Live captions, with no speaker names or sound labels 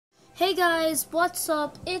Hey guys, what's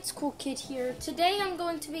up? It's Cool Kid here. Today I'm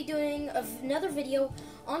going to be doing another video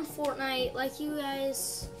on Fortnite like you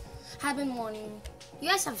guys have been wanting. You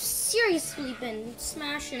guys have seriously been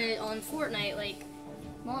smashing it on Fortnite, like,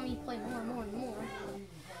 want me to play more and more and more.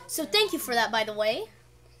 So thank you for that, by the way.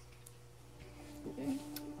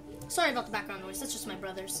 Sorry about the background noise, that's just my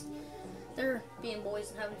brothers. They're being boys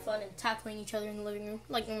and having fun and tackling each other in the living room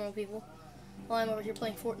like normal people. While I'm over here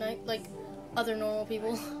playing Fortnite like other normal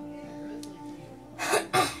people.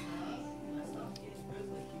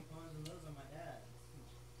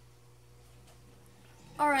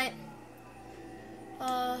 Alright.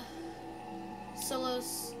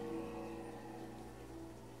 Solos.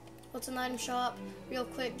 What's an item shop? Real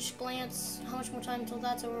quick, just glance. How much more time until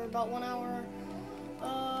that's over? About 1 hour.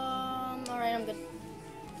 Alright, I'm good.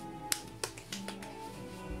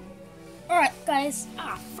 Alright, guys.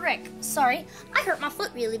 Frick. Sorry. I hurt my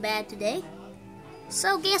foot really bad today.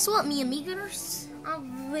 So, guess what, me amigos?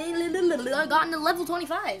 I got into level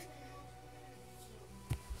 25.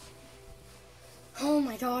 Oh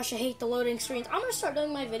my gosh, I hate the loading screens. I'm gonna start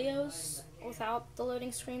doing my videos without the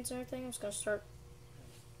loading screens and everything. I'm just gonna start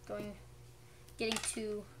getting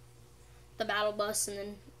to the battle bus and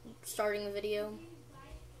then starting the video.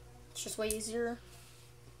 It's just way easier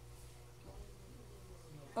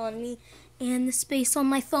on me and the space on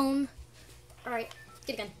my phone. Alright,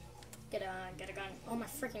 get a gun. Get a gun. Oh my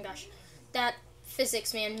freaking gosh. That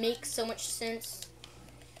physics, man, makes so much sense.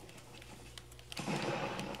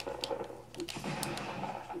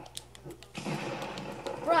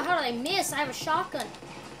 Bro, how did I miss? I have a shotgun.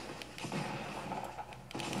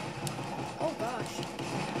 Oh gosh.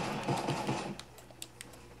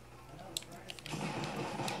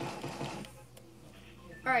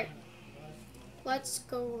 Alright. Let's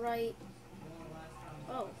go right.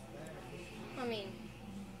 Oh. I mean.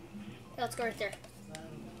 Yeah, let's go right there.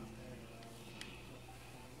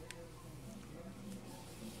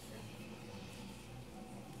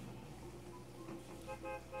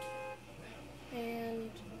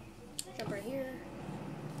 And jump right here.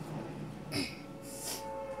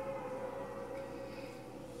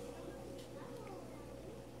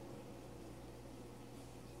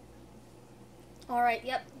 Alright,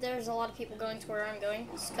 yep, there's a lot of people going to where I'm going.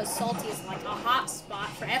 Because Salty is like a hot spot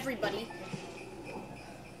for everybody.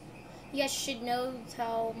 You guys should know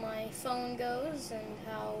how my phone goes and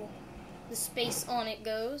how the space on it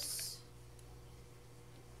goes.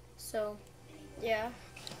 So, yeah.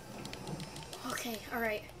 Okay,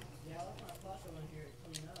 alright.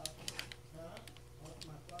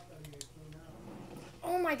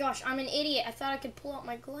 Oh my gosh, I'm an idiot. I thought I could pull out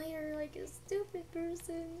my glider like a stupid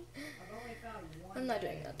person. I'm not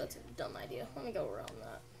doing that. That's a dumb idea. Let me go around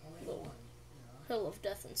that little hill of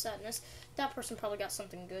death and sadness. That person probably got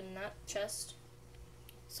something good in that chest.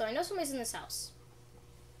 So I know somebody's in this house.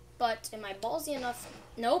 But am I ballsy enough?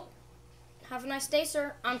 Nope. Have a nice day,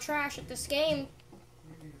 sir. I'm trash at this game.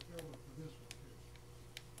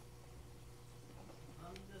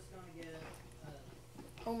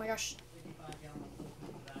 Oh my gosh.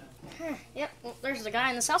 Yep, well, there's the guy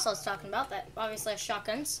in this house I was talking about that obviously has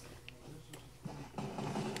shotguns.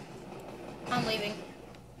 I'm leaving.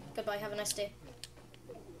 Goodbye, have a nice day.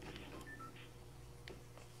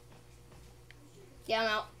 Yeah, I'm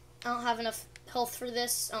out. I don't have enough health for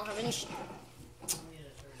this. I don't have any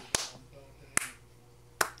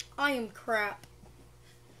I am crap.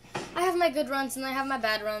 I have my good runs and I have my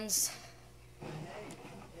bad runs.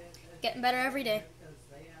 Getting better every day.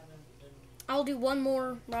 I'll do one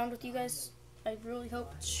more round with you guys. I really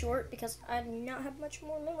hope it's short because I do not have much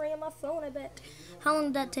more memory on my phone, I bet. How long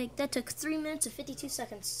did that take? That took 3 minutes and 52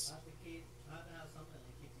 seconds.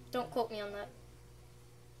 Don't quote me on that.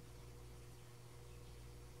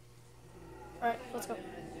 Alright, let's go.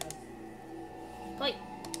 Play.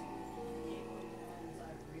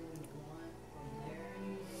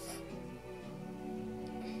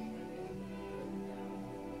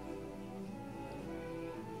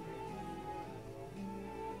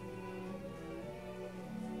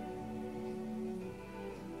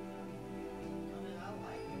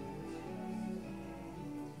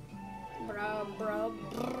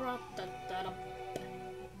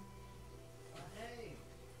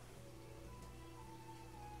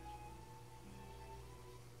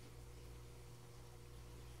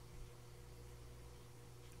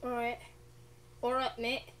 Alright,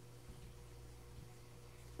 mate.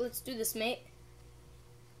 Let's do this, mate.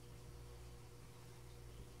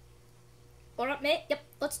 Alright, mate. Yep,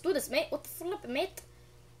 let's do this, mate. What the flip, mate?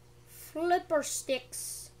 Flipper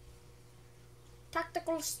sticks.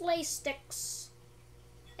 Tactical sleigh sticks.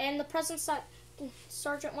 And the presents that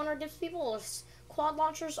Sergeant Winter gives people is quad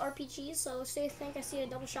launchers, RPGs, so I think I see a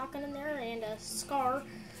double shotgun in there and a SCAR.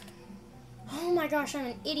 Oh my gosh, I'm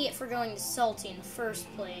an idiot for going to Salty in the first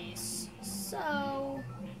place. So, I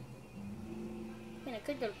mean, I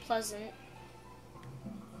could go to Pleasant.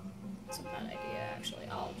 That's a bad idea, actually.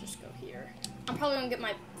 I'll just go here. I'm probably gonna get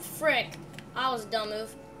my frick. That was a dumb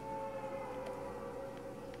move.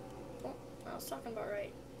 Oh, I was talking about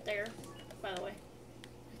right there, by the way.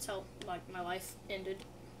 That's how, like, my life ended.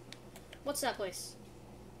 What's that place?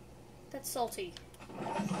 That's Salty. Do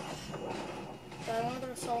I want to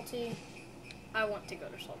go to Salty? I want to go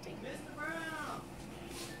to Salty. Mr. Brown!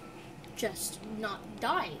 Just not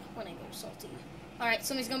die when I go to Salty. Alright,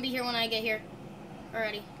 somebody's gonna be here when I get here.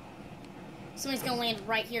 Alrighty. Somebody's gonna land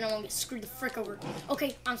right here and I'm gonna get screwed the frick over.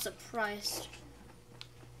 Okay, I'm surprised.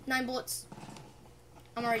 9 bullets.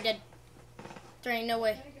 I'm already dead. There ain't no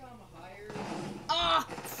way. Ah,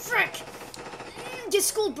 frick! Get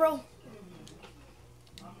schooled, bro.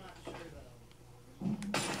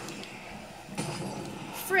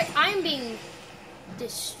 Frick, I'm being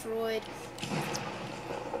destroyed.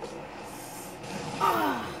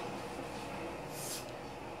 Ah!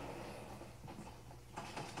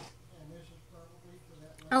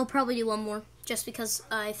 I'll probably do one more, just because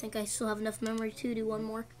I think I still have enough memory to do one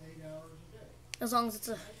more. As long as it's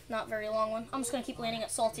a not very long one. I'm just going to keep landing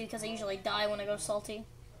at Salty, because I usually die when I go to Salty.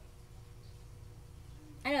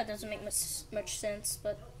 I know it doesn't make much sense,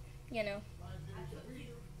 but, you know.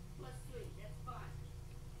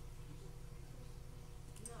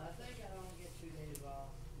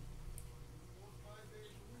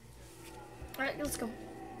 Alright, let's go.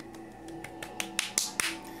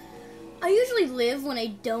 I usually live when I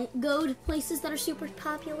don't go to places that are super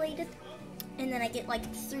populated. And then I get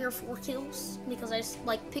like 3 or 4 kills because I just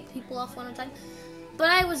like pick people off one at a time.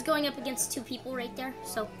 But I was going up against 2 people right there,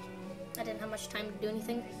 so I didn't have much time to do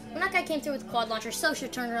anything. When that guy came through with a quad launcher,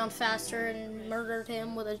 Sosha turned around faster and murdered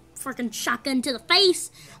him with a freaking shotgun to the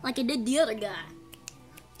face like I did the other guy.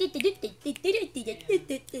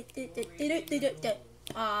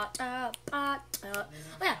 Oh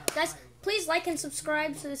yeah, guys, please like and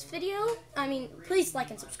subscribe to this video. Please like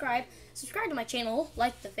and subscribe. Subscribe to my channel,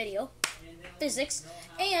 like the video, physics,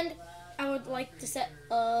 and I would like to set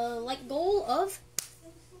a like goal of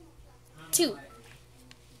 2.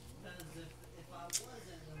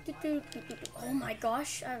 Oh my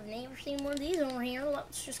gosh, I've never seen one of these over here.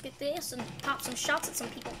 Let's just get this and pop some shots at some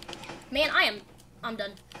people. Man, I'm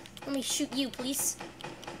done. Let me shoot you, please.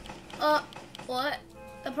 What?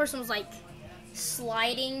 That person was like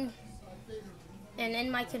sliding, and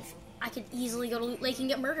in my I could easily go to Loot Lake and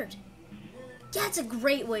get murdered. Yeah, it's a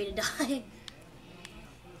great way to die.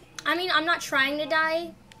 I mean, I'm not trying to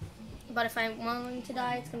die, but if I'm wanting to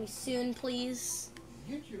die, it's gonna be soon, please.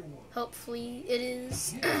 Hopefully, it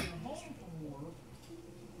is.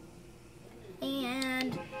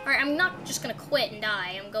 And alright, I'm not just gonna quit and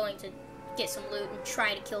die. I'm going to get some loot and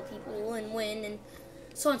try to kill people and win and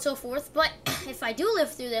so on and so forth. But if I do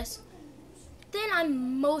live through this, then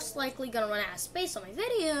I'm most likely gonna run out of space on my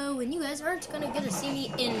video, and you guys aren't gonna get to see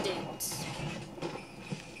me end it.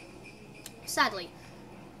 Sadly.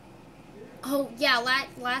 Oh yeah,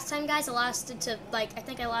 last time, guys, I lasted to I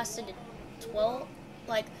think I lasted to 12.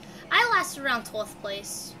 I lasted around 12th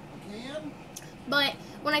place. But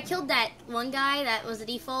when I killed that one guy, that was the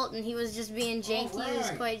default, and he was just being janky. Right. He was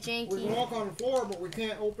quite janky. We can walk on the floor, but we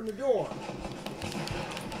can't open the door.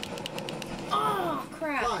 Oh,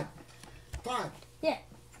 crap. Fine. Yeah.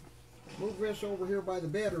 Move this over here by the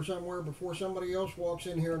bed or somewhere before somebody else walks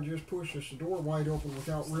in here and just pushes the door wide open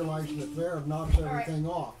without realizing it's there and knocks everything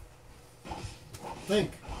off.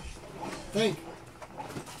 Think.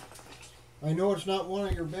 I know it's not one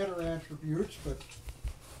of your better attributes, but...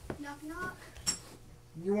 Knock, knock.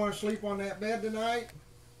 You want to sleep on that bed tonight?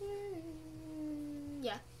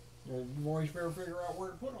 Yeah. You always better figure out where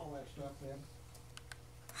to put all that stuff then.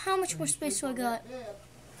 How much more space do I got?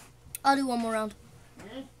 I'll do one more round.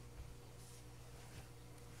 Hmm?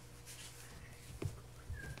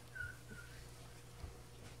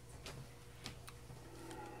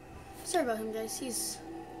 Sorry about him, guys. He's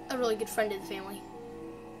a really good friend of the family.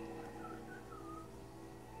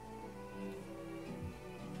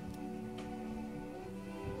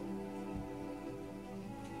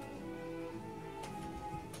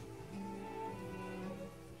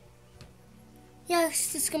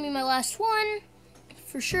 Yes, this is going to be my last one,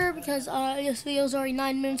 for sure, because this video is already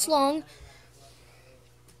 9 minutes long.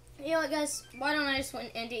 You know what, guys? Why don't I just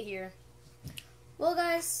end it here? Well,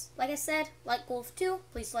 guys, like I said, like goal of 2.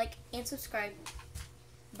 Please like and subscribe.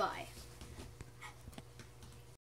 Bye.